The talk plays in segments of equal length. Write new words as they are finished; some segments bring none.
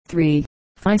3.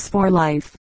 Vice for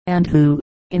life, and who,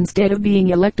 instead of being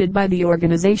elected by the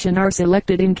organization, are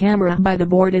selected in camera by the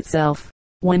board itself.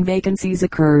 When vacancies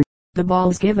occur, the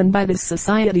balls given by this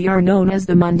society are known as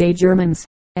the Monday Germans,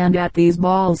 and at these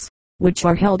balls, which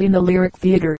are held in the Lyric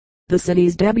Theater, the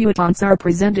city's debutantes are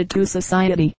presented to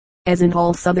society. As in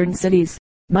all southern cities,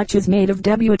 much is made of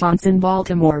debutantes in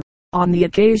Baltimore. On the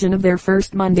occasion of their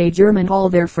first Monday German, all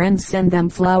their friends send them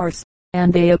flowers,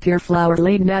 and they appear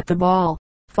flower-laden at the ball,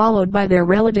 followed by their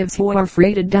relatives who are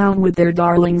freighted down with their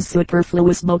darlings'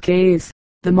 superfluous bouquets.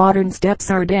 The modern steps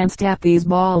are danced at these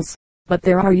balls, but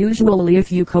there are usually a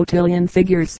few cotillion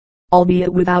figures,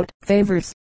 albeit without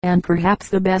favors, and perhaps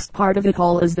the best part of it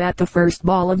all is that the first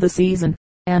ball of the season,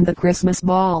 and the Christmas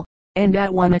ball, end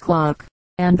at 1 o'clock,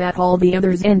 and that all the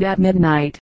others end at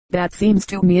midnight. That seems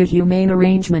to me a humane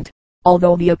arrangement,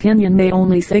 although the opinion may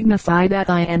only signify that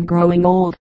I am growing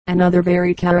old. Another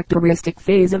very characteristic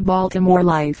phase of Baltimore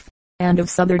life, and of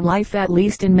southern life at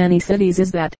least in many cities,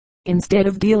 is that, instead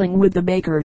of dealing with the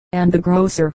baker, and the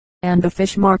grocer, and the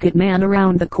fish market man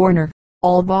around the corner,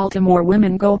 all Baltimore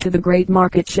women go to the great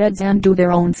market sheds and do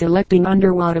their own selecting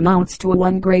under what amounts to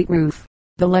one great roof.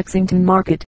 The Lexington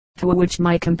Market, to which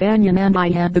my companion and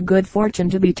I had the good fortune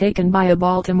to be taken by a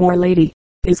Baltimore lady,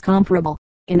 is comparable,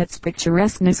 in its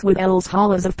picturesqueness, with Els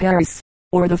Halles of Paris,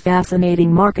 or the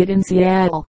fascinating market in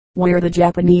Seattle, where the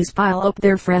Japanese pile up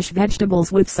their fresh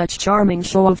vegetables with such charming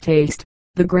show of taste.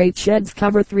 The great sheds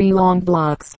cover 3 long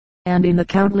blocks, and in the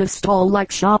countless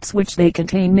stall-like shops which they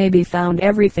contain may be found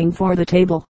everything for the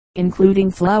table, including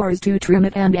flowers to trim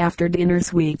it and after-dinner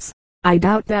sweets. I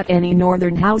doubt that any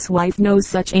northern housewife knows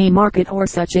such a market or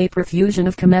such a profusion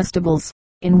of comestibles.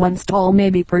 In one stall may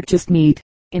be purchased meat,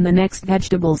 in the next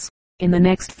vegetables, in the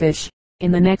next fish,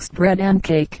 in the next bread and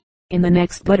cake, in the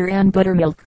next butter and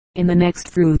buttermilk, in the next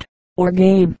fruit, or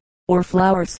game, or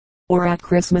flowers, or at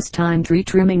Christmas time tree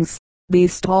trimmings.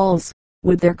 These stalls,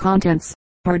 with their contents,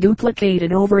 are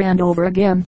duplicated over and over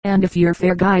again, and if your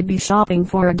fair guide be shopping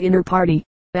for a dinner party,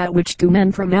 at which 2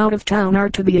 men from out of town are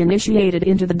to be initiated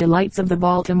into the delights of the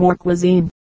Baltimore cuisine,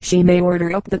 she may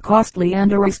order up the costly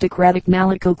and aristocratic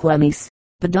Malico Clemmies,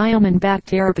 the diamond-backed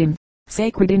terrapin,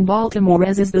 sacred in Baltimore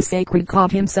as is the sacred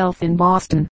cod himself in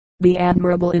Boston. The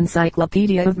admirable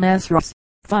Encyclopedia of Masros,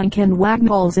 Fink and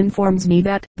Wagnalls, informs me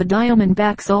that the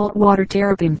diamond-back saltwater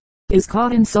terrapin is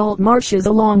caught in salt marshes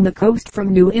along the coast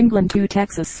from New England to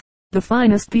Texas, the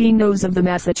finest being those of the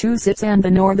Massachusetts and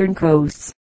the northern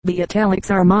coasts. The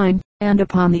italics are mine, and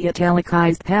upon the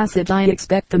italicized passage I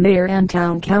expect the mayor and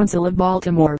town council of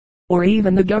Baltimore, or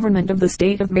even the government of the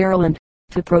state of Maryland,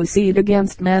 to proceed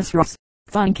against Masros,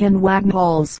 Fink and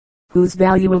Wagnalls, whose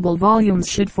valuable volumes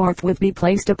should forthwith be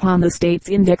placed upon the state's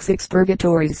index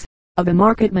expurgatories. Of a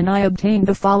marketman I obtained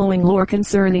the following lore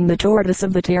concerning the tortoise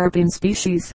of the terrapin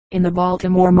species. In the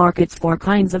Baltimore markets 4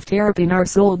 kinds of terrapin are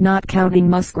sold, not counting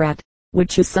muskrat,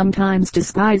 which is sometimes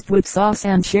disguised with sauce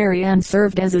and sherry and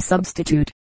served as a substitute.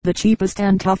 The cheapest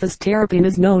and toughest terrapin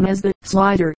is known as the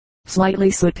slider.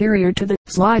 Slightly superior to the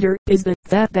slider is the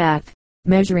fatback,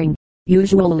 measuring,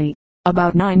 usually,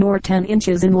 about 9 or 10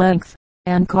 inches in length,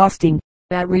 and costing,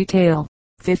 at retail,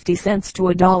 50 cents to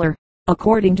 $1,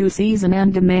 according to season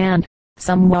and demand.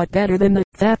 Somewhat better than the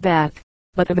fatback,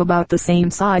 but of about the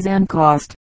same size and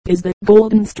cost, is the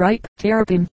golden stripe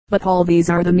terrapin, but all these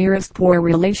are the merest poor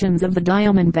relations of the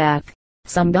diamondback.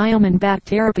 Some diamondback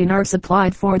terrapin are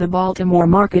supplied for the Baltimore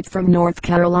market from North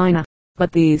Carolina,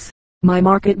 but these, my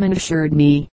marketman assured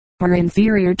me, are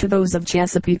inferior to those of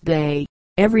Chesapeake Bay.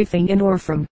 Everything in or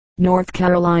from North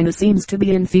Carolina seems to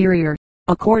be inferior,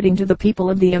 according to the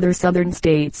people of the other southern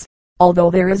states.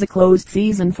 Although there is a closed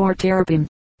season for terrapin,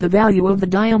 the value of the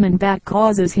diamondback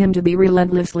causes him to be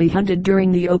relentlessly hunted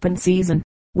during the open season,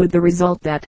 with the result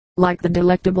that, like the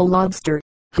delectable lobster,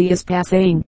 he is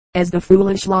passing, as the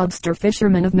foolish lobster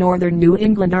fishermen of northern New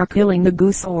England are killing the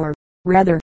goose, or,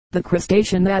 rather, the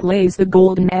crustacean that lays the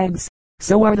golden eggs.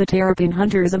 So are the terrapin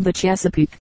hunters of the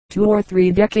Chesapeake. 2 or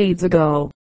 3 decades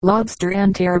ago, lobster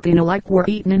and terrapin alike were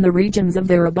eaten in the regions of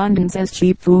their abundance as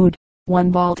cheap food. One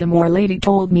Baltimore lady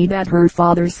told me that her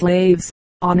father's slaves,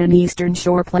 on an eastern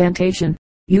shore plantation,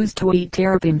 used to eat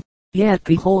terrapin. Yet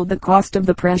behold the cost of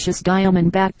the precious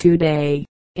diamondback today.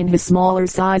 In his smaller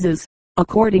sizes,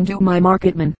 according to my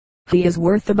marketman, he is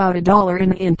worth about $1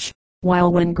 an inch,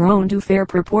 while when grown to fair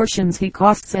proportions he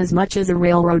costs as much as a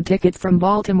railroad ticket from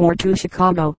Baltimore to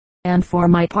Chicago, and for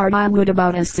my part I would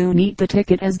about as soon eat the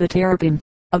ticket as the terrapin.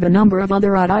 Of a number of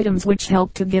other odd items which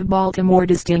help to give Baltimore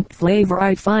distinct flavor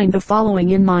I find the following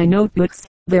in my notebooks.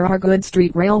 There are good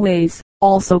street railways,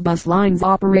 also bus lines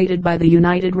operated by the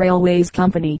United Railways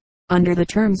Company, Under the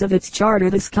terms of its charter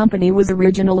this company was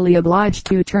originally obliged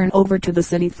to turn over to the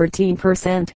city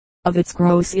 13% of its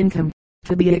gross income,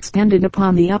 to be expended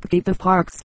upon the upkeep of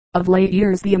parks. Of late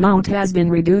years the amount has been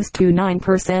reduced to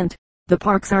 9%. The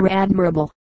parks are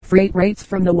admirable. Freight rates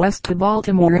from the west to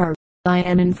Baltimore are, I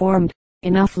am informed,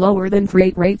 enough lower than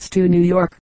freight rates to New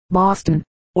York, Boston,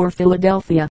 or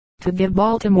Philadelphia, to give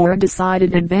Baltimore a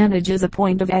decided advantage as a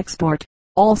point of export.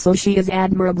 Also she is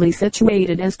admirably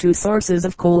situated as to sources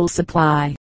of coal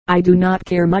supply. I do not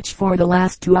care much for the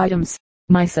last two items,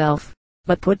 myself,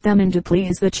 but put them in to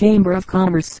please the Chamber of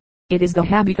Commerce. It is the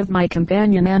habit of my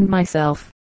companion and myself,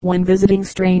 when visiting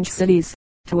strange cities,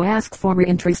 to ask for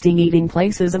interesting eating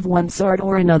places of one sort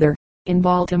or another. In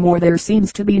Baltimore there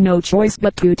seems to be no choice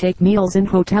but to take meals in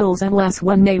hotels unless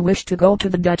one may wish to go to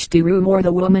the Dutch tea room or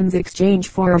the Woman's Exchange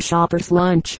for a shopper's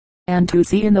lunch, and to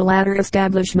see in the latter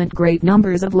establishment great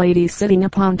numbers of ladies sitting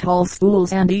upon tall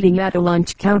stools and eating at a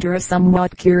lunch counter, a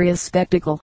somewhat curious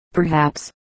spectacle,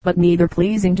 perhaps, but neither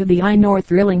pleasing to the eye nor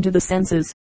thrilling to the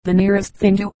senses. The nearest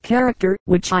thing to character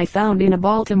which I found in a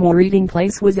Baltimore eating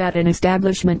place was at an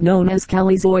establishment known as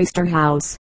Kelly's Oyster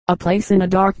House, a place in a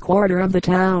dark quarter of the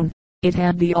town. It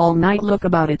had the all-night look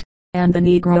about it, and the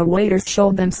negro waiters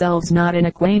showed themselves not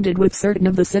unacquainted with certain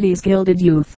of the city's gilded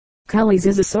youth. Kelly's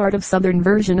is a sort of southern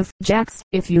version of Jack's,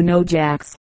 if you know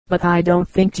Jack's, but I don't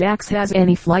think Jack's has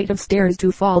any flight of stairs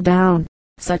to fall down,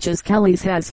 such as Kelly's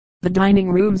has. The dining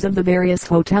rooms of the various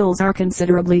hotels are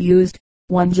considerably used,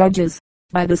 one judges,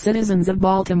 by the citizens of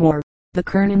Baltimore. The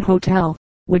Kernan Hotel,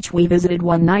 which we visited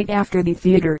one night after the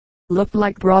theater, looked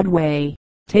like Broadway.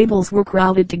 Tables were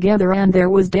crowded together and there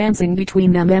was dancing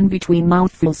between them and between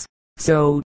mouthfuls.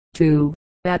 So, too,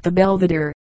 at the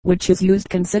Belvedere, which is used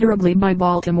considerably by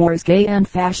Baltimore's gay and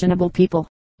fashionable people.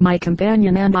 My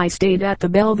companion and I stayed at the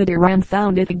Belvedere and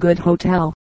found it a good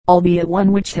hotel, albeit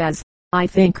one which has, I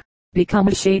think, become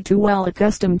a shade too well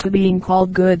accustomed to being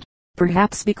called good,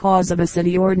 perhaps because of a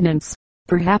city ordinance.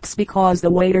 Perhaps because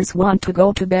the waiters want to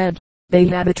go to bed. They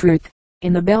have a trick,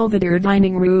 in the Belvedere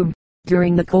dining room,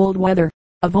 during the cold weather,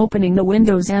 of opening the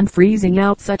windows and freezing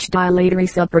out such dilatory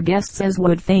supper guests as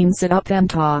would fain sit up and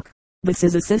talk. This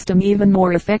is a system even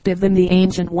more effective than the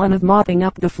ancient one of mopping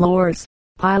up the floors,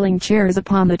 piling chairs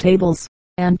upon the tables,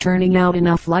 and turning out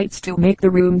enough lights to make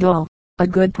the room dull. A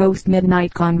good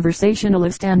post-midnight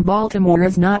conversationalist, and Baltimore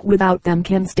is not without them,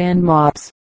 can stand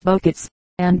mops, buckets,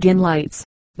 and gin lights,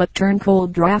 but turn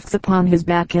cold draughts upon his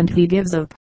back and he gives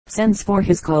up, sends for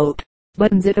his coat,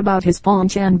 buttons it about his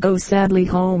paunch and goes sadly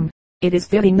home. It is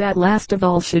fitting that last of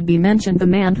all should be mentioned the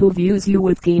man who views you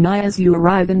with keen eye as you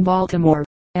arrive in Baltimore,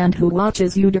 and who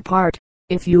watches you depart.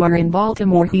 If you are in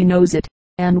Baltimore he knows it,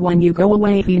 and when you go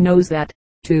away he knows that,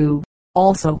 too.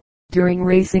 Also, during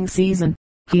racing season,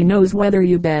 he knows whether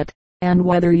you bet, and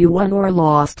whether you won or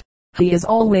lost. He is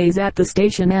always at the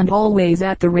station and always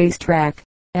at the racetrack.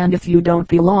 And if you don't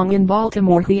belong in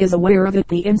Baltimore he is aware of it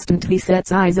the instant he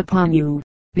sets eyes upon you,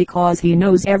 because he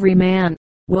knows every man,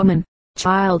 woman,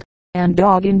 child, and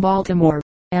dog in Baltimore,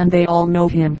 and they all know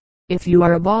him. If you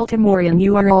are a Baltimorean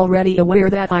you are already aware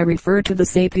that I refer to the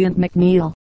sapient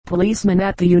McNeil, policeman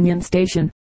at the Union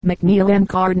Station. McNeil and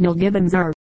Cardinal Gibbons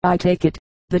are, I take it,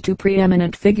 the two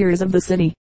preeminent figures of the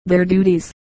city. Their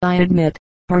duties, I admit,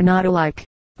 are not alike,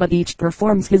 but each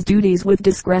performs his duties with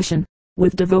discretion,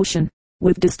 with devotion,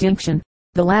 with distinction.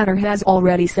 The latter has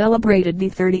already celebrated the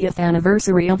 30th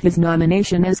anniversary of his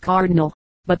nomination as cardinal,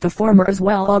 but the former is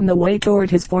well on the way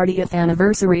toward his 40th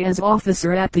anniversary as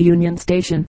officer at the Union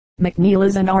Station. McNeil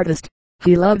is an artist.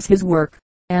 He loves his work,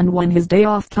 and when his day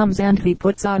off comes and he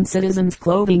puts on citizen's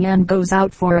clothing and goes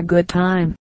out for a good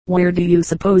time, where do you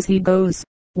suppose he goes?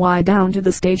 Why, down to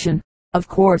the station, of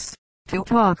course, to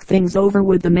talk things over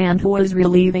with the man who is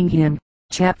relieving him.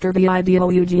 Chapter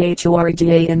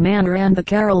VIDOUGHORGA in Manner and the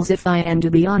Carols. If I am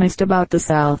to be honest about the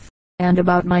South, and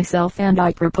about myself, and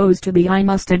I propose to be, I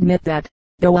must admit that,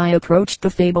 though I approached the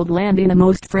fabled land in a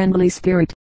most friendly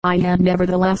spirit, I had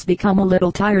nevertheless become a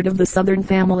little tired of the Southern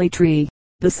family tree,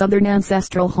 the Southern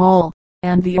ancestral hall,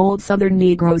 and the old Southern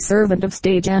Negro servant of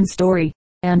stage and story,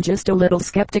 and just a little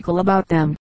skeptical about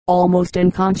them, almost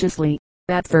unconsciously.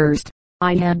 At first,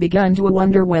 I had begun to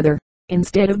wonder whether,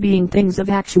 instead of being things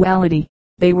of actuality,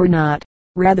 they were not,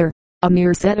 rather, a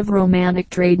mere set of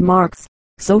romantic trademarks,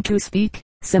 so to speak,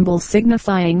 symbols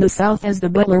signifying the South, as the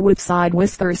butler with side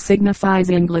whiskers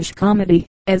signifies English comedy,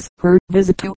 as her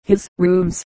visit to his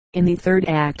rooms, in the third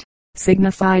act,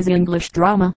 signifies English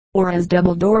drama, or as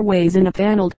double doorways in a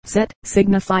paneled set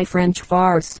signify French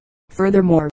farce.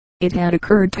 Furthermore, it had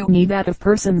occurred to me that of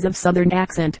persons of Southern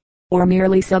accent, or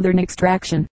merely Southern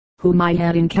extraction, whom I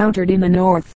had encountered in the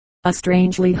North, a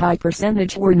strangely high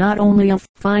percentage were not only of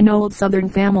fine old southern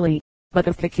family, but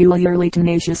of peculiarly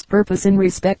tenacious purpose in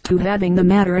respect to having the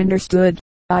matter understood.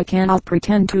 I cannot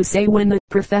pretend to say when the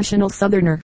professional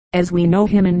southerner, as we know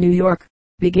him in New York,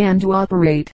 began to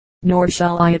operate, nor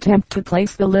shall I attempt to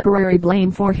place the literary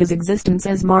blame for his existence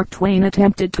as Mark Twain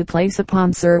attempted to place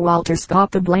upon Sir Walter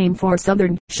Scott the blame for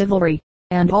Southern chivalry,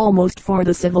 and almost for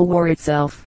the Civil War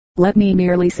itself. Let me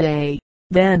merely say,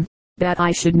 then, that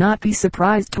I should not be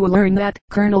surprised to learn that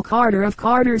Colonel Carter of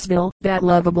Cartersville, that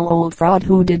lovable old fraud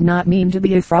who did not mean to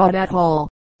be a fraud at all,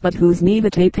 but whose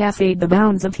naivete passed the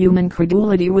bounds of human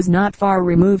credulity, was not far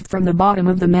removed from the bottom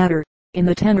of the matter. In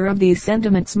the tenor of these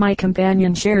sentiments my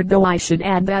companion shared, though I should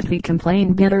add that he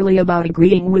complained bitterly about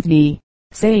agreeing with me,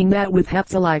 saying that with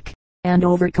hats alike, and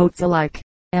overcoats alike,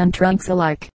 and trunks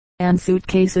alike, and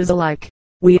suitcases alike,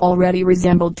 we already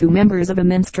resembled two members of a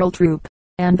minstrel troupe,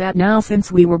 and that now,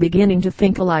 since we were beginning to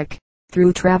think alike,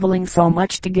 through traveling so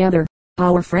much together,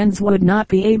 our friends would not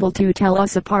be able to tell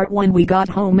us apart when we got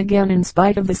home again. In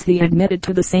spite of this he admitted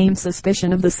to the same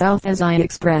suspicion of the South as I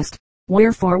expressed.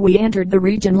 Wherefore we entered the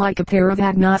region like a pair of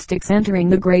agnostics entering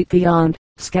the great beyond,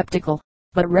 skeptical,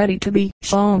 but ready to be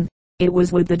shown. It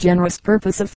was with the generous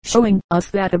purpose of showing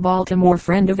us that a Baltimore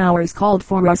friend of ours called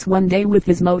for us one day with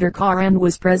his motor car, and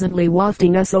was presently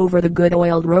wafting us over the good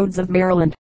oiled roads of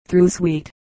Maryland, through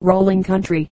sweet, rolling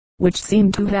country, which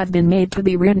seemed to have been made to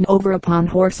be ridden over upon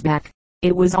horseback.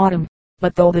 It was autumn,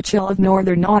 but though the chill of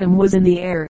northern autumn was in the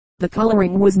air, the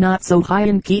coloring was not so high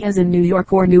in key as in New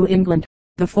York or New England,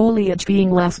 the foliage being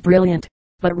less brilliant,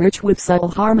 but rich with subtle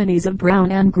harmonies of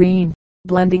brown and green,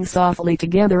 blending softly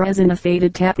together as in a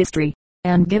faded tapestry,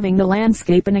 and giving the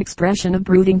landscape an expression of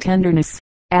brooding tenderness.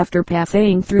 After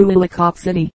passing through Ellicott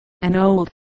City, an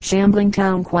old, shambling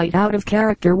town quite out of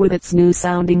character with its new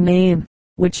sounding name,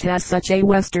 which has such a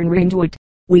western ring to it,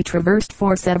 we traversed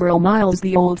for several miles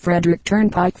the old Frederick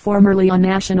Turnpike, formerly a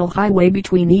national highway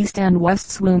between east and west,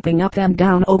 swooping up and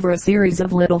down over a series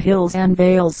of little hills and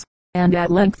vales, and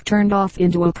at length turned off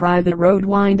into a private road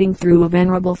winding through a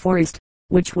venerable forest,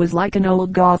 which was like an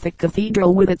old Gothic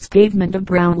cathedral with its pavement of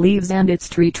brown leaves and its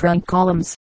tree trunk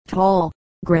columns, tall,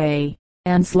 gray,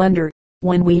 and slender.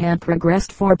 When we had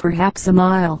progressed for perhaps a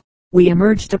mile, we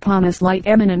emerged upon a slight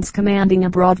eminence commanding a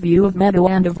broad view of meadow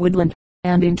and of woodland,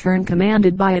 and in turn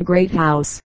commanded by a great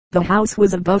house. The house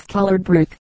was of buff-colored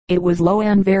brick. It was low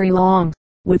and very long,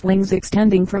 with wings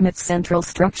extending from its central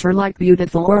structure like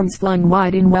beautiful arms flung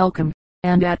wide in welcome,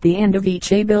 and at the end of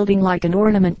each a building like an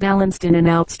ornament balanced in an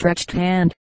outstretched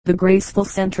hand. The graceful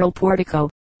central portico,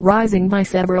 rising by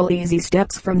several easy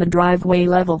steps from the driveway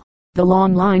level, the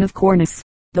long line of cornice,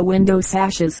 the window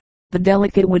sashes, the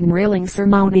delicate wooden railing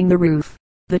surmounting the roof,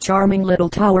 the charming little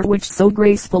tower which so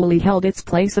gracefully held its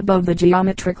place above the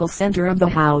geometrical center of the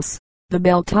house, the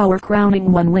bell tower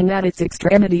crowning one wing at its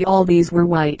extremity, all these were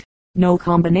white. No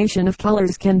combination of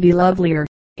colors can be lovelier,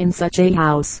 in such a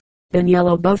house, than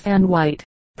yellow, buff and white,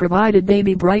 provided they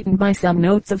be brightened by some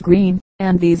notes of green,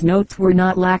 and these notes were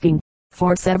not lacking,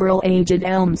 for several aged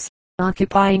elms,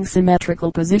 occupying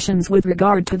symmetrical positions with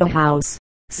regard to the house,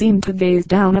 seemed to gaze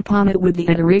down upon it with the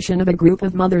adoration of a group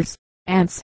of mothers,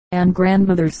 aunts, and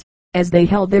grandmothers, as they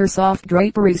held their soft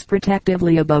draperies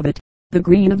protectively above it. The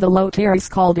green of the low terrace,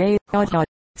 called a hut,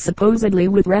 supposedly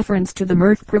with reference to the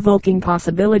mirth-provoking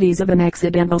possibilities of an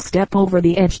accidental step over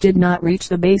the edge, did not reach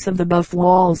the base of the buff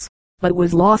walls, but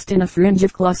was lost in a fringe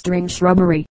of clustering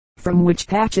shrubbery, from which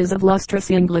patches of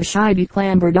lustrous English ivy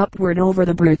clambered upward over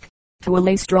the brick, to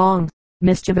lay strong,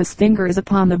 mischievous fingers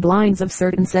upon the blinds of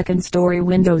certain second-story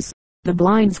windows. The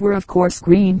blinds were of course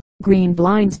green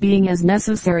blinds being as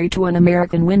necessary to an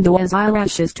American window as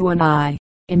eyelashes to an eye.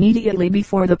 Immediately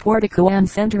before the portico and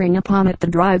centering upon it the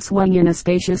drive swung in a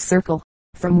spacious circle,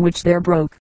 from which there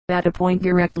broke, at a point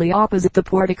directly opposite the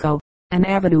portico, an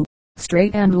avenue,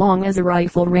 straight and long as a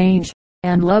rifle range,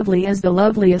 and lovely as the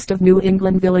loveliest of New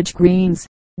England village greens.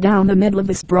 Down the middle of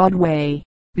this broad way,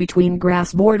 between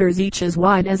grass borders each as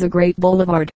wide as a great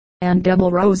boulevard, and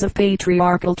double rows of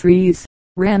patriarchal trees,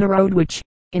 ran a road which,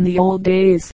 in the old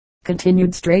days,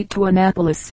 continued straight to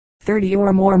Annapolis, 30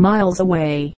 or more miles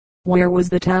away, where was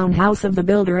the town house of the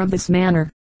builder of this manor.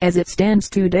 As it stands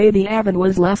today the avenue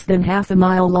was less than half a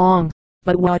mile long,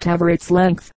 but whatever its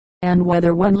length, and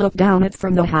whether one looked down it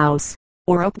from the house,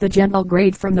 or up the gentle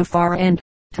grade from the far end,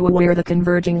 to where the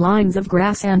converging lines of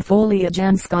grass and foliage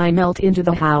and sky melt into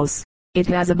the house, it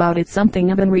has about it something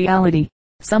of unreality,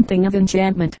 something of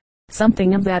enchantment,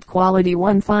 Something of that quality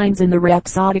one finds in the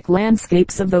rhapsodic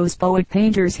landscapes of those poet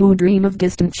painters who dream of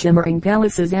distant shimmering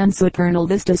palaces and supernal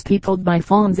vistas peopled by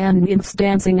fauns and nymphs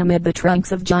dancing amid the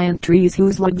trunks of giant trees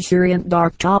whose luxuriant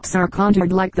dark tops are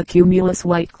contoured like the cumulus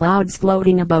white clouds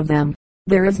floating above them.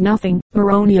 There is nothing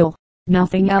baronial,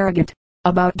 nothing arrogant,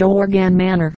 about Dorgan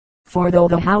Manor, for though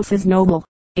the house is noble,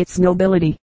 its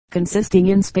nobility, consisting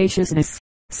in spaciousness,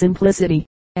 simplicity,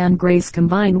 and grace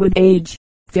combined with age,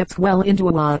 fits well into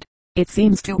what, it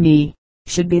seems to me,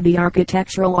 should be the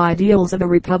architectural ideals of a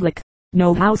republic.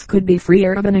 No house could be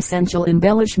freer of an essential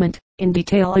embellishment. In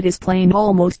detail it is plain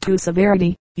almost to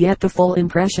severity, yet the full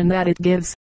impression that it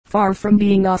gives, far from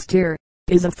being austere,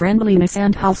 is of friendliness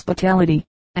and hospitality,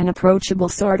 an approachable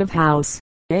sort of house,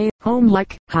 a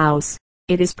home-like house.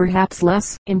 It is perhaps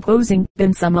less imposing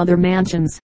than some other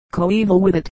mansions, coeval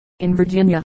with it, in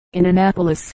Virginia, in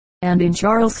Annapolis, and in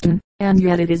Charleston, and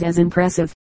yet it is as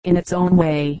impressive, in its own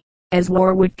way, as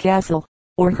Warwick Castle,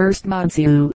 or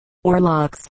Hurstmonceux, or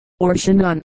Locks, or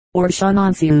Chinon, or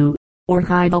Chenonceau, or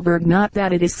Heidelberg. Not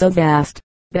that it is so vast,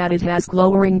 that it has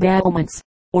glowering battlements,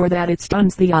 or that it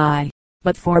stuns the eye,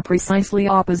 but for precisely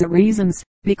opposite reasons,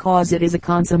 because it is a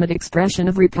consummate expression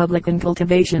of republican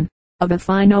cultivation, of a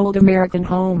fine old American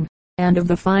home, and of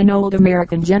the fine old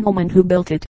American gentleman who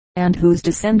built it, and whose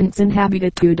descendants inhabit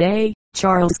it today.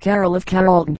 Charles Carroll of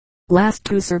Carrollton, last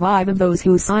to survive of those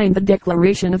who signed the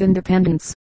Declaration of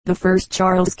Independence. The first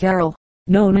Charles Carroll,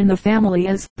 known in the family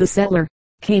as the Settler,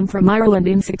 came from Ireland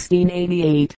in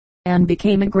 1688, and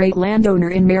became a great landowner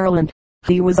in Maryland.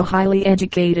 He was a highly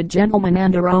educated gentleman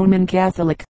and a Roman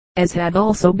Catholic, as had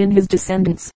also been his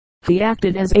descendants. He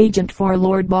acted as agent for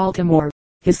Lord Baltimore.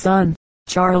 His son,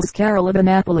 Charles Carroll of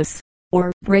Annapolis,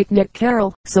 or Breakneck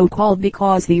Carroll, so called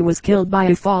because he was killed by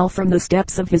a fall from the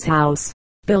steps of his house,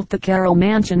 built the Carroll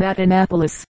mansion at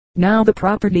Annapolis, now the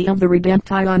property of the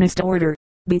Redemptionist order.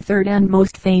 The third and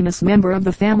most famous member of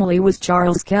the family was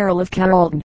Charles Carroll of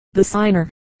Carrollton, the signer,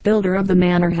 builder of the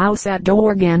manor house at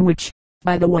Dorgan, which,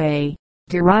 by the way,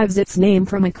 derives its name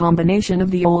from a combination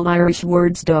of the old Irish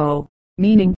words do,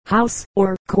 meaning house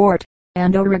or court,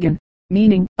 and Oregon,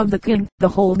 meaning of the king, the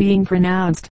whole being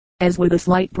pronounced, as with a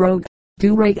slight brogue,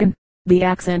 Duragan, the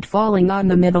accent falling on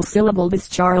the middle syllable. This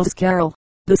Charles Carroll,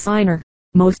 the signer,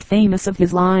 most famous of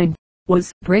his line,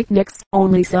 was Breakneck's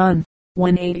only son.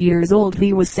 When 8 years old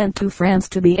he was sent to France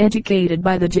to be educated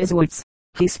by the Jesuits.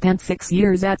 He spent 6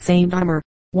 years at St. Omer,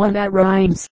 1 at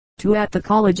Reims, 2 at the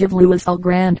College of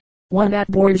Louis-le-Grand, 1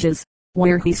 at Bourges,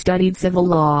 where he studied civil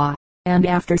law, and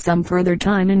after some further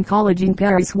time in college in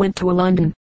Paris went to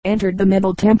London, entered the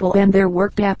Middle Temple and there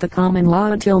worked at the common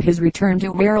law until his return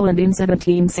to Maryland in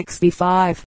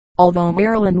 1765. Although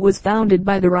Maryland was founded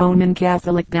by the Roman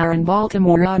Catholic Baron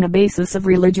Baltimore on a basis of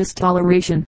religious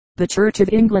toleration, the Church of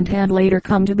England had later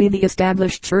come to be the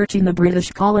established church in the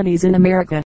British colonies in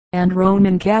America, and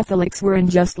Roman Catholics were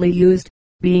unjustly used,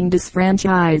 being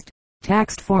disfranchised,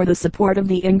 taxed for the support of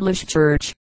the English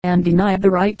church, and denied the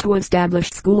right to establish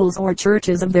schools or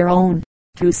churches of their own,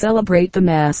 to celebrate the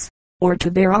Mass, or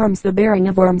to bear arms, the bearing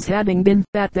of arms having been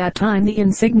at that time the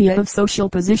insignia of social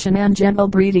position and gentle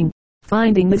breeding.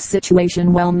 Finding this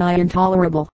situation well nigh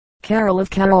intolerable, Carroll of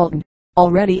Carrollton,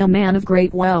 already a man of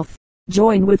great wealth,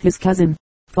 joined with his cousin,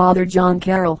 Father John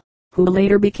Carroll, who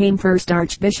later became first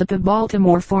Archbishop of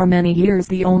Baltimore, for many years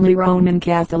the only Roman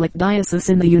Catholic diocese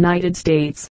in the United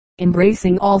States,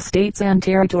 embracing all states and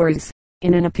territories,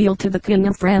 in an appeal to the King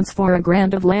of France for a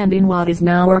grant of land in what is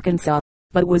now Arkansas,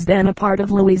 but was then a part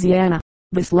of Louisiana,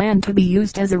 this land to be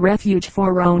used as a refuge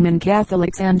for Roman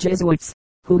Catholics and Jesuits,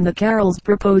 whom the Carrolls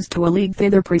proposed to league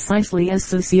thither precisely as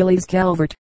Cecilius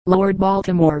Calvert, Lord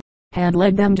Baltimore, had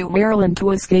led them to Maryland to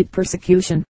escape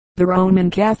persecution. The Roman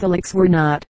Catholics were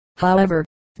not, however,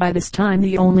 by this time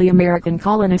the only American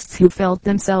colonists who felt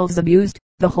themselves abused.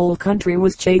 The whole country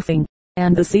was chafing,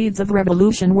 and the seeds of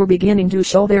revolution were beginning to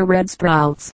show their red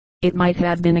sprouts. It might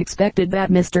have been expected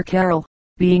that Mr. Carroll,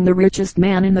 being the richest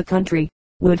man in the country,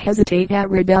 would hesitate at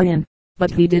rebellion,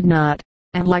 but he did not,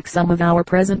 and like some of our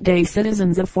present-day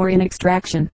citizens of foreign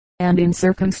extraction, and in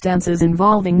circumstances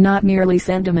involving not merely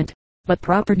sentiment, but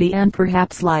property and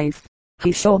perhaps life,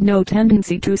 he showed no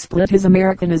tendency to split his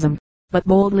Americanism, but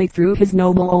boldly threw his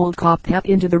noble old cocked hat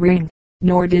into the ring.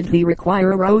 Nor did he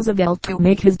require Roosevelt to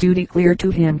make his duty clear to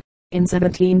him. In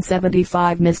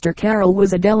 1775 Mr. Carroll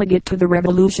was a delegate to the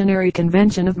Revolutionary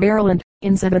Convention of Maryland.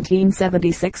 In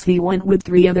 1776 he went with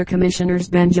 3 other commissioners,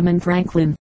 Benjamin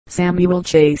Franklin, Samuel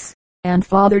Chase, and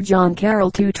Father John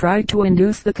Carroll, to try to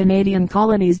induce the Canadian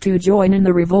colonies to join in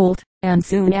the revolt, and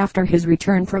soon after his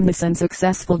return from this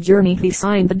unsuccessful journey he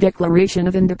signed the Declaration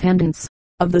of Independence.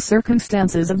 Of the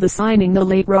circumstances of the signing, the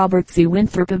late Robert C.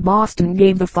 Winthrop of Boston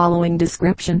gave the following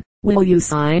description. "Will you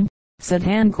sign?" said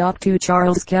Hancock to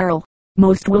Charles Carroll.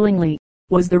 "Most willingly,"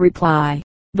 was the reply.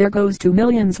 "There goes 2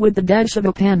 millions with the dash of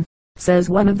a pen,"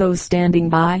 says one of those standing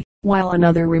by, while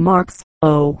another remarks,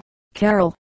 "Oh,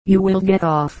 Carroll, you will get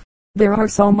off. There are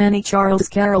so many Charles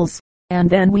Carrolls." And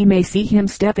then we may see him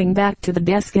stepping back to the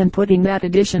desk and putting that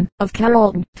addition of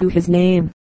Carrollton to his name,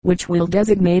 which will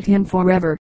designate him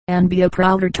forever, and be a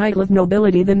prouder title of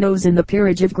nobility than those in the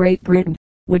peerage of Great Britain,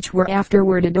 which were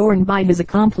afterward adorned by his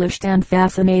accomplished and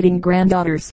fascinating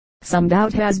granddaughters. Some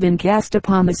doubt has been cast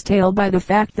upon this tale by the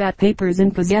fact that papers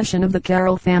in possession of the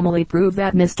Carroll family prove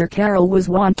that Mr. Carroll was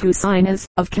wont to sign as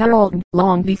of Carrollton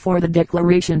long before the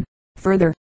Declaration.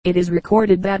 Further, it is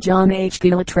recorded that John H.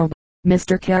 P. Latrobe,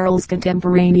 Mr. Carroll's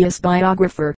contemporaneous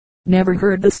biographer, never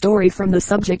heard the story from the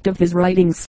subject of his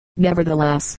writings.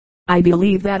 Nevertheless, I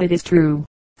believe that it is true,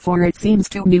 for it seems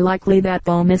to me likely that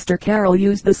though Mr. Carroll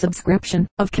used the subscription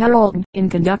of Carrollton in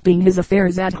conducting his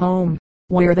affairs at home,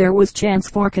 where there was chance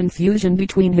for confusion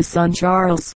between his son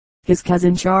Charles, his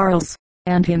cousin Charles,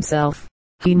 and himself,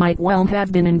 he might well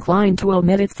have been inclined to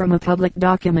omit it from a public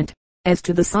document, as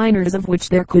to the signers of which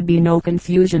there could be no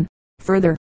confusion.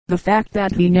 Further, the fact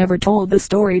that he never told the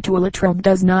story to a Latrobe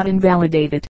does not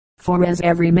invalidate it, for as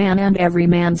every man and every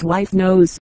man's wife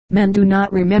knows, men do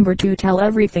not remember to tell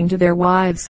everything to their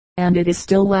wives, and it is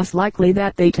still less likely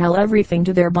that they tell everything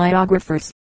to their biographers.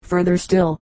 Further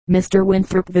still, Mr.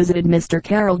 Winthrop visited Mr.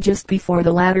 Carroll just before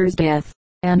the latter's death,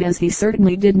 and as he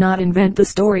certainly did not invent the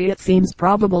story, it seems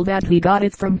probable that he got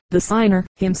it from the signer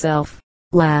himself.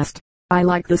 Last, I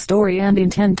like the story and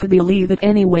intend to believe it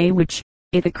anyway, which,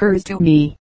 it occurs to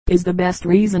me, is the best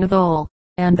reason of all,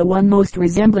 and the one most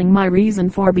resembling my reason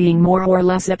for being more or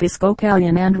less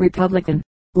Episcopalian and Republican.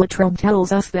 Latrobe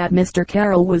tells us that Mr.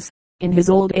 Carroll was, in his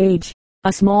old age,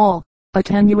 a small,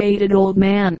 attenuated old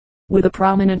man, with a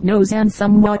prominent nose and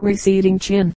somewhat receding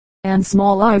chin, and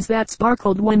small eyes that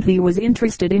sparkled when he was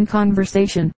interested in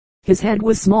conversation. His head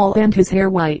was small and his hair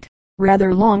white,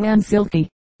 rather long and silky,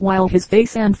 while his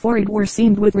face and forehead were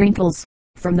seamed with wrinkles.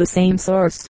 From the same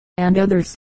source, and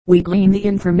others, we glean the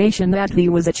information that he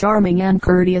was a charming and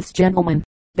courteous gentleman,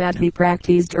 that he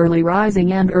practiced early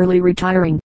rising and early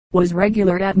retiring, was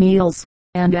regular at meals,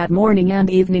 and at morning and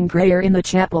evening prayer in the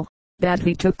chapel, that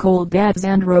he took cold baths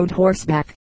and rode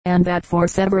horseback, and that for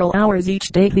several hours each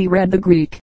day he read the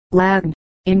Greek, Latin,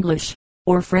 English,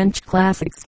 or French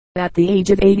classics. At the age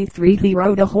of 83 he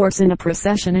rode a horse in a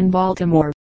procession in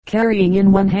Baltimore, carrying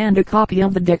in one hand a copy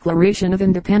of the Declaration of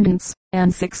Independence,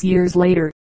 and 6 years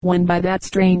later, when by that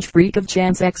strange freak of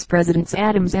chance ex-Presidents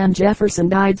Adams and Jefferson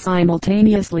died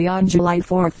simultaneously on July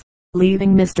 4th,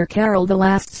 leaving Mr. Carroll the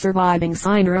last surviving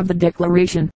signer of the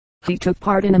Declaration, he took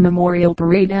part in a memorial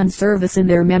parade and service in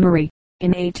their memory.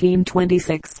 In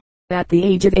 1826, at the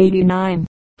age of 89,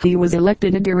 he was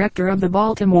elected a director of the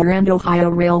Baltimore and Ohio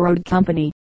Railroad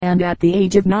Company, and at the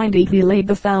age of 90 he laid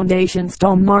the foundation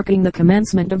stone marking the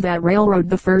commencement of that railroad,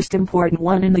 the first important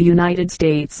one in the United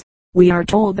States. We are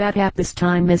told that at this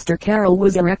time Mr. Carroll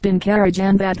was erect in carriage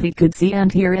and that he could see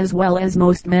and hear as well as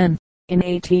most men. In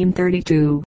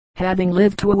 1832, having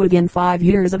lived to within 5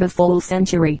 years of a full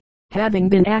century, having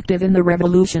been active in the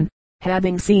Revolution,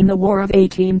 having seen the War of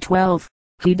 1812,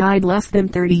 he died less than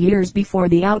 30 years before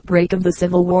the outbreak of the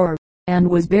Civil War, and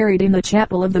was buried in the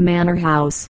chapel of the Manor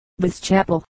House. This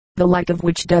chapel, the like of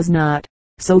which does not,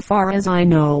 so far as I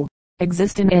know,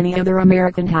 exist in any other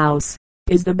American house,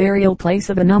 is the burial place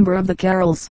of a number of the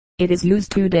Carrolls. It is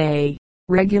used today,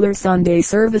 regular Sunday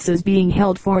services being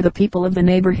held for the people of the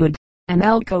neighborhood. An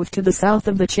alcove to the south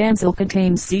of the chancel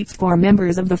contains seats for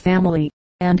members of the family,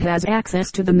 and has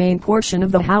access to the main portion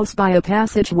of the house by a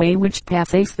passageway which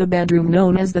passes the bedroom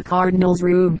known as the Cardinal's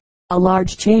Room, a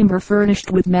large chamber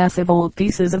furnished with massive old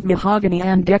pieces of mahogany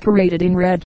and decorated in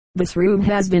red. This room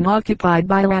has been occupied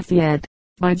by Lafayette,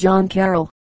 by John Carroll,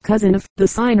 cousin of the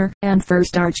signer and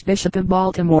first Archbishop of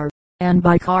Baltimore, and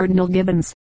by Cardinal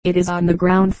Gibbons. It is on the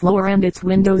ground floor and its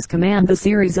windows command the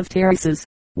series of terraces,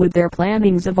 with their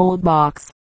plantings of old box,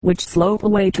 which slope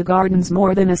away to gardens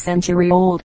more than a century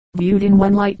old. Viewed in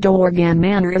one light Dorgan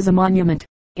Manor as a monument,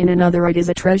 in another it is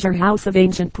a treasure house of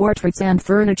ancient portraits and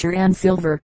furniture and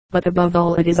silver, but above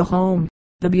all it is a home.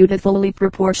 The beautifully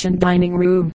proportioned dining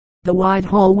room, the wide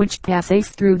hall which passes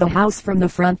through the house from the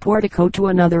front portico to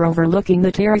another overlooking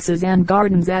the terraces and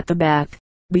gardens at the back,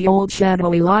 the old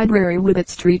shadowy library with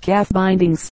its tree-calf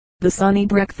bindings, the sunny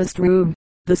breakfast room,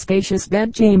 the spacious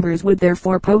bedchambers with their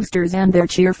 4 posters and their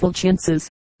cheerful chintzes,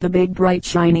 the big bright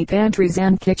shiny pantries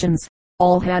and kitchens,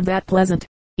 all had that pleasant,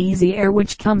 easy air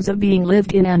which comes of being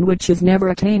lived in and which is never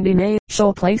attained in a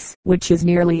show place, which is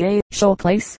merely a show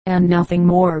place and nothing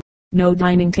more. No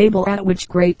dining table at which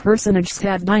great personages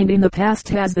have dined in the past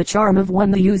has the charm of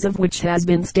one the use of which has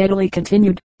been steadily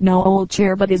continued. No old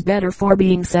chair but is better for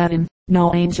being sat in.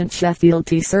 No ancient Sheffield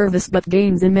tea service but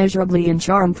gains immeasurably in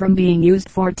charm from being used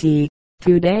for tea.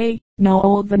 Today, no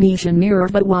old Venetian mirror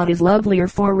but what is lovelier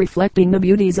for reflecting the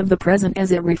beauties of the present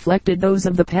as it reflected those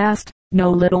of the past.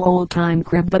 No little old-time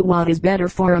crib but what is better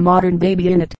for a modern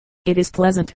baby in it. It is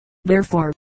pleasant,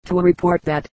 therefore, to report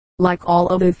that, like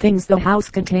all other things the house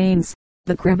contains,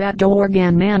 the crib at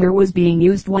Dorgan Manor was being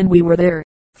used when we were there,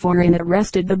 for in it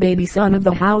rested the baby son of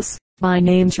the house, by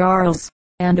name Charles,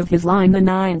 and of his line the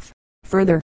ninth.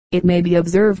 Further, it may be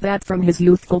observed that from his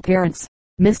youthful parents,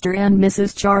 Mr. and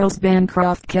Mrs. Charles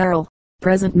Bancroft Carroll,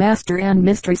 present master and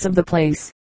mistress of the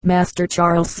place, Master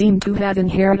Charles seemed to have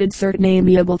inherited certain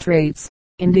amiable traits.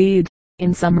 Indeed,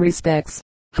 in some respects,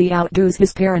 he outdoes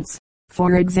his parents.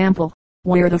 For example,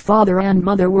 where the father and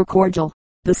mother were cordial,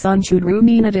 the son chewed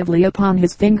ruminatively upon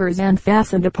his fingers and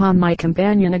fastened upon my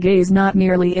companion a gaze not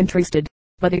merely interested,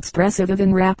 but expressive of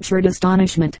enraptured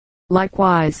astonishment.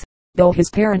 Likewise, though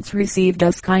his parents received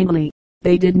us kindly,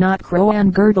 they did not crow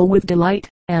and gurgle with delight,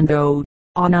 and though,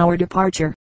 on our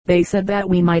departure, they said that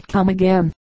we might come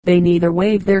again, they neither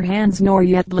waved their hands nor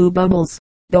yet blew bubbles.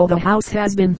 Though the house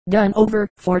has been done over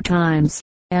 4 times,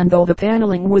 and though the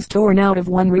paneling was torn out of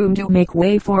one room to make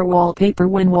way for wallpaper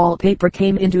when wallpaper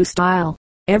came into style,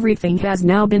 everything has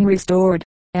now been restored,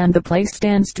 and the place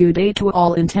stands today to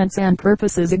all intents and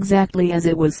purposes exactly as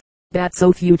it was, that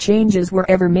so few changes were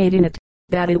ever made in it,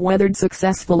 that it weathered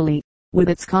successfully, with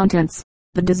its contents,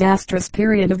 the disastrous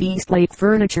period of Eastlake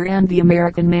furniture and the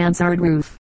American mansard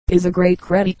roof, is a great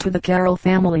credit to the Carroll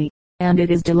family, and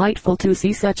it is delightful to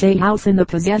see such a house in the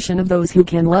possession of those who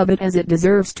can love it as it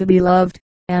deserves to be loved,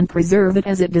 and preserve it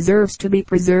as it deserves to be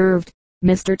preserved.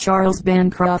 Mr. Charles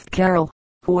Bancroft Carroll,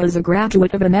 who was a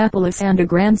graduate of Annapolis and a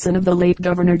grandson of the late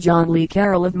Governor John Lee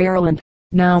Carroll of Maryland,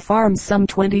 now farms some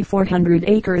 2,400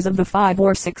 acres of the 5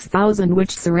 or 6,000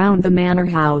 which surround the manor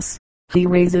house. He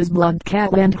raises blood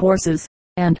cattle and horses,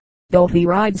 and, though he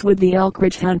rides with the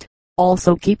Elkridge Hunt,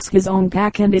 also keeps his own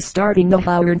pack and is starting the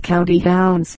Howard County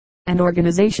Hounds, an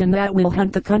organization that will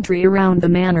hunt the country around the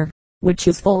manor, which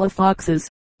is full of foxes.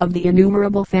 Of the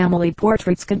innumerable family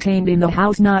portraits contained in the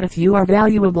house not a few are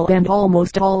valuable and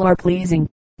almost all are pleasing.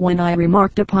 When I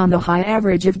remarked upon the high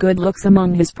average of good looks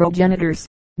among his progenitors,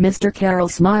 Mr. Carroll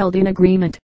smiled in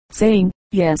agreement, saying,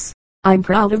 "Yes, I'm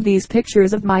proud of these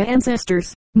pictures of my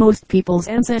ancestors. Most people's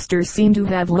ancestors seem to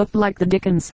have looked like the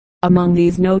Dickens." Among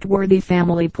these noteworthy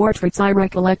family portraits I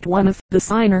recollect one of the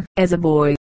signer, as a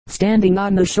boy, standing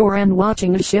on the shore and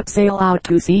watching a ship sail out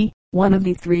to sea, one of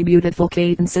the 3 beautiful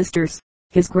Caton sisters,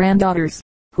 his granddaughters,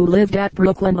 who lived at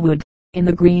Brooklyn Wood, in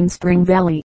the Green Spring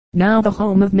Valley, now the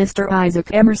home of Mr. Isaac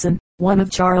Emerson, one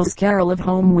of Charles Carroll of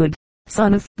Homewood,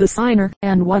 son of the signer,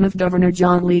 and one of Governor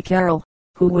John Lee Carroll,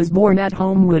 who was born at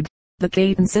Homewood. The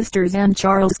Caton sisters and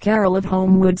Charles Carroll of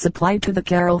Homewood supplied to the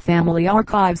Carroll family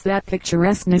archives that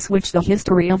picturesqueness which the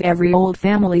history of every old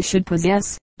family should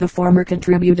possess, the former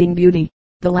contributing beauty,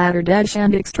 the latter dash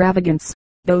and extravagance,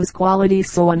 those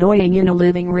qualities so annoying in a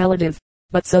living relative,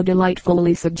 but so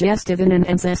delightfully suggestive in an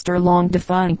ancestor long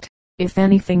defunct. If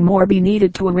anything more be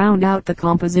needed to round out the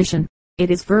composition,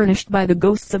 it is furnished by the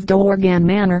ghosts of Dorgan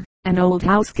Manor, an old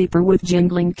housekeeper with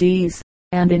jingling keys,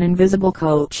 and an invisible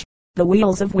coach, the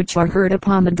wheels of which are heard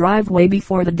upon the driveway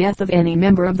before the death of any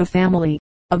member of the family.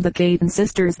 Of the Caton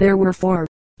sisters there were 4,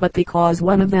 but because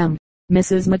one of them,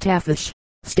 Mrs. Matafish,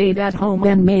 stayed at home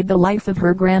and made the life of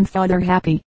her grandfather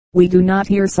happy, we do not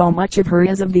hear so much of her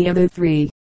as of the other 3,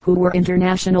 who were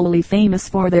internationally famous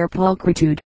for their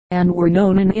pulchritude, and were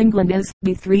known in England as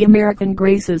the 3 American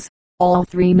Graces. All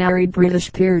 3 married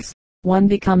British peers, one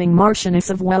becoming Marchioness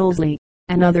of Wellesley,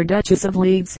 another Duchess of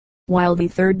Leeds, while the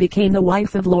third became the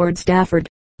wife of Lord Stafford,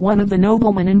 one of the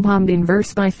noblemen embalmed in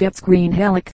verse by Fitzgreen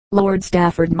Halleck. Lord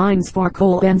Stafford mines for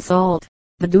coal and salt,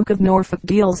 the Duke of Norfolk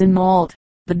deals in malt,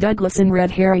 the Douglas in red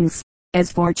herrings.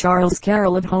 As for Charles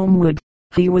Carroll of Homewood,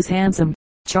 he was handsome,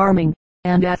 charming,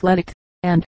 and athletic,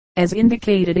 and, as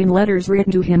indicated in letters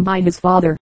written to him by his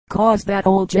father, caused that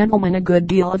old gentleman a good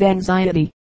deal of anxiety.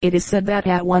 It is said that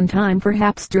at one time,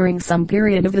 perhaps during some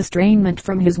period of estrangement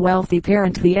from his wealthy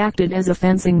parent, he acted as a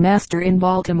fencing master in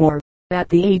Baltimore. At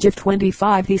the age of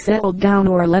 25 he settled down,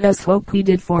 or let us hope he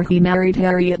did, for he married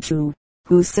Harriet Chew,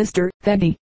 whose sister,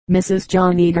 Peggy, Mrs.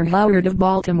 John Eager Howard of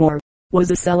Baltimore,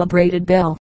 was a celebrated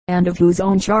belle, and of whose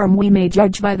own charm we may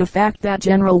judge by the fact that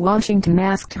General Washington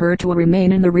asked her to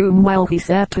remain in the room while he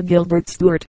sat to Gilbert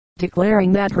Stuart,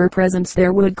 declaring that her presence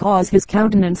there would cause his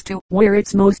countenance to wear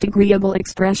its most agreeable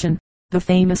expression. The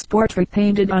famous portrait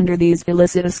painted under these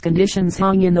felicitous conditions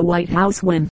hung in the White House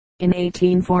when, in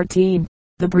 1814,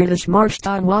 the British marched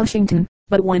on Washington,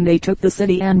 but when they took the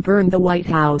city and burned the White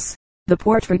House, the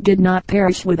portrait did not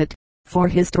perish with it, for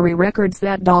history records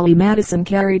that Dolly Madison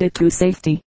carried it to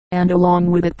safety, and along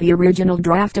with it the original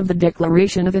draft of the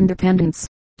Declaration of Independence.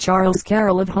 Charles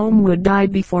Carroll of Homewood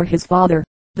died before his father,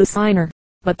 the signer,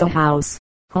 but the house,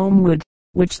 Homewood,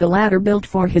 which the latter built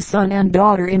for his son and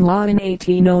daughter-in-law in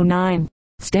 1809,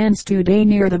 stands today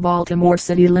near the Baltimore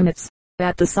city limits,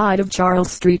 at the side of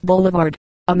Charles Street Boulevard,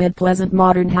 amid pleasant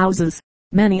modern houses,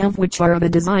 many of which are of a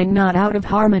design not out of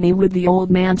harmony with the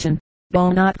old mansion,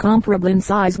 though not comparable in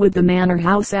size with the manor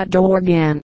house at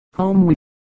Dorgan. Homewood,